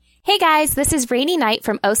guys, this is Rainy Knight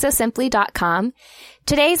from ohsosimply.com.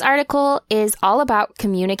 Today's article is all about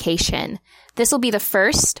communication. This will be the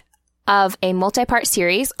first of a multi-part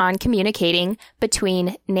series on communicating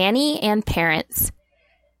between nanny and parents.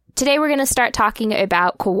 Today we're going to start talking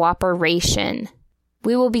about cooperation.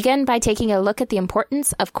 We will begin by taking a look at the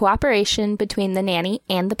importance of cooperation between the nanny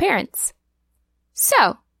and the parents.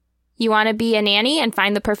 So, you want to be a nanny and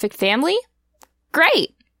find the perfect family?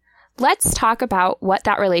 Great! Let's talk about what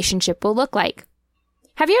that relationship will look like.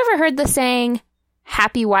 Have you ever heard the saying,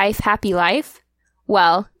 happy wife, happy life?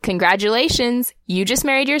 Well, congratulations, you just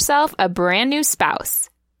married yourself a brand new spouse.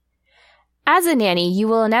 As a nanny, you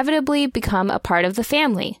will inevitably become a part of the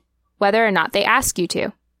family, whether or not they ask you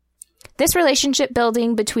to. This relationship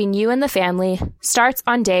building between you and the family starts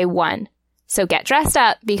on day one, so get dressed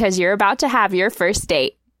up because you're about to have your first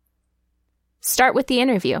date. Start with the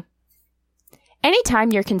interview.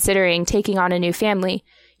 Anytime you're considering taking on a new family,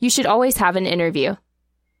 you should always have an interview.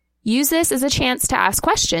 Use this as a chance to ask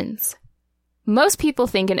questions. Most people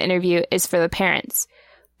think an interview is for the parents,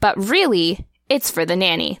 but really, it's for the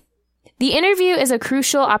nanny. The interview is a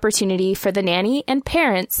crucial opportunity for the nanny and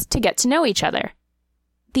parents to get to know each other.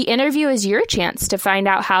 The interview is your chance to find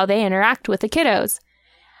out how they interact with the kiddos.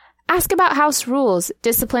 Ask about house rules,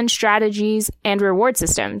 discipline strategies, and reward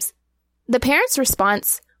systems. The parents'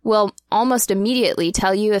 response will almost immediately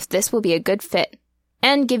tell you if this will be a good fit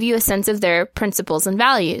and give you a sense of their principles and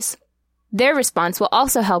values. Their response will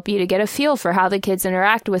also help you to get a feel for how the kids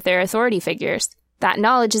interact with their authority figures. That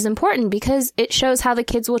knowledge is important because it shows how the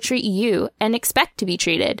kids will treat you and expect to be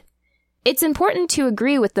treated. It's important to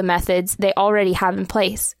agree with the methods they already have in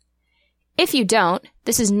place. If you don't,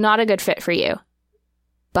 this is not a good fit for you.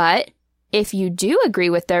 But if you do agree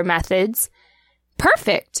with their methods,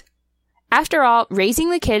 perfect! After all, raising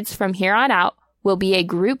the kids from here on out will be a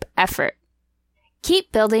group effort.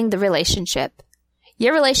 Keep building the relationship.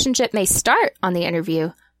 Your relationship may start on the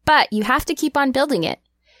interview, but you have to keep on building it.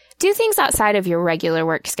 Do things outside of your regular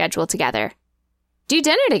work schedule together. Do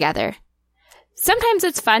dinner together. Sometimes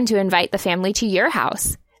it's fun to invite the family to your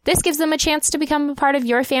house. This gives them a chance to become a part of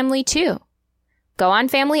your family too. Go on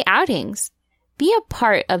family outings. Be a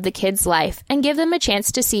part of the kids' life and give them a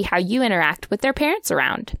chance to see how you interact with their parents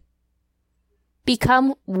around.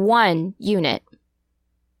 Become one unit.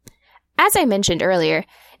 As I mentioned earlier,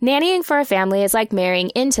 nannying for a family is like marrying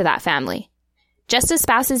into that family. Just as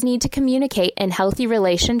spouses need to communicate in healthy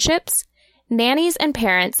relationships, nannies and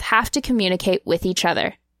parents have to communicate with each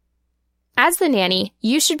other. As the nanny,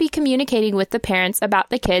 you should be communicating with the parents about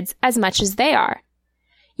the kids as much as they are.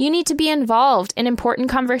 You need to be involved in important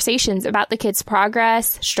conversations about the kids'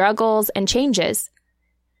 progress, struggles, and changes.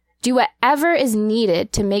 Do whatever is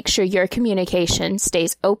needed to make sure your communication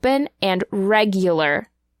stays open and regular.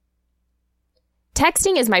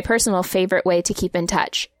 Texting is my personal favorite way to keep in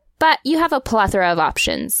touch, but you have a plethora of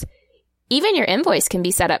options. Even your invoice can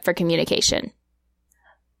be set up for communication.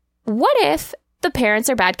 What if the parents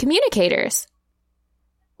are bad communicators?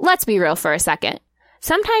 Let's be real for a second.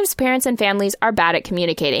 Sometimes parents and families are bad at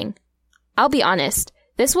communicating. I'll be honest,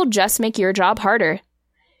 this will just make your job harder.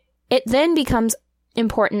 It then becomes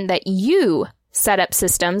important that you set up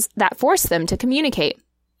systems that force them to communicate.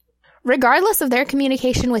 Regardless of their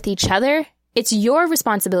communication with each other, it's your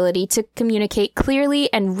responsibility to communicate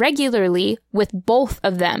clearly and regularly with both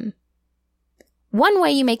of them. One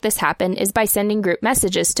way you make this happen is by sending group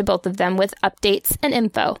messages to both of them with updates and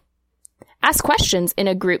info. Ask questions in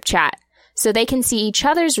a group chat so they can see each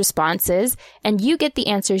other's responses and you get the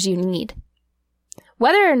answers you need.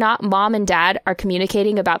 Whether or not mom and dad are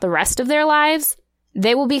communicating about the rest of their lives,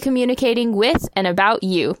 they will be communicating with and about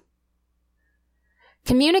you.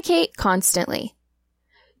 Communicate constantly.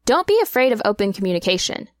 Don't be afraid of open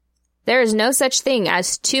communication. There is no such thing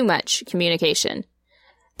as too much communication.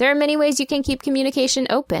 There are many ways you can keep communication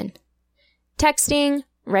open. Texting,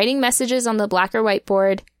 writing messages on the black or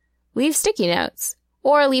whiteboard, leave sticky notes,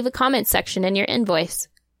 or leave a comment section in your invoice.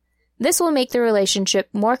 This will make the relationship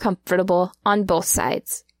more comfortable on both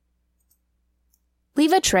sides.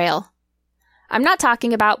 Leave a trail. I'm not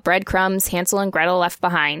talking about breadcrumbs Hansel and Gretel left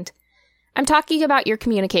behind. I'm talking about your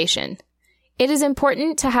communication. It is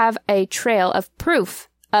important to have a trail of proof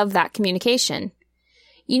of that communication.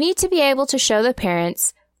 You need to be able to show the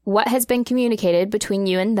parents what has been communicated between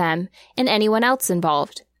you and them and anyone else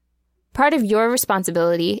involved. Part of your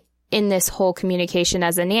responsibility in this whole communication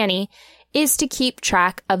as a nanny is to keep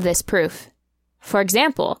track of this proof. For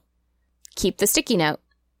example, keep the sticky note.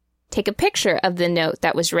 Take a picture of the note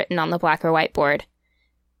that was written on the black or whiteboard.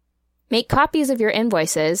 Make copies of your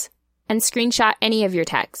invoices and screenshot any of your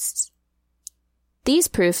texts. These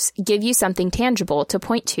proofs give you something tangible to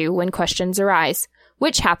point to when questions arise,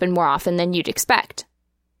 which happen more often than you'd expect.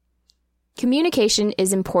 Communication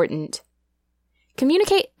is important.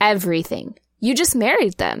 Communicate everything. You just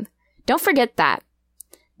married them. Don't forget that.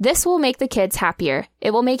 This will make the kids happier,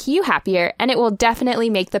 it will make you happier, and it will definitely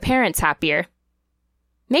make the parents happier.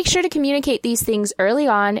 Make sure to communicate these things early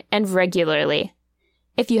on and regularly.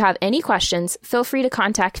 If you have any questions, feel free to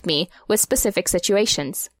contact me with specific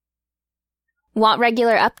situations. Want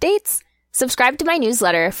regular updates? Subscribe to my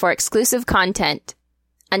newsletter for exclusive content.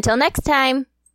 Until next time!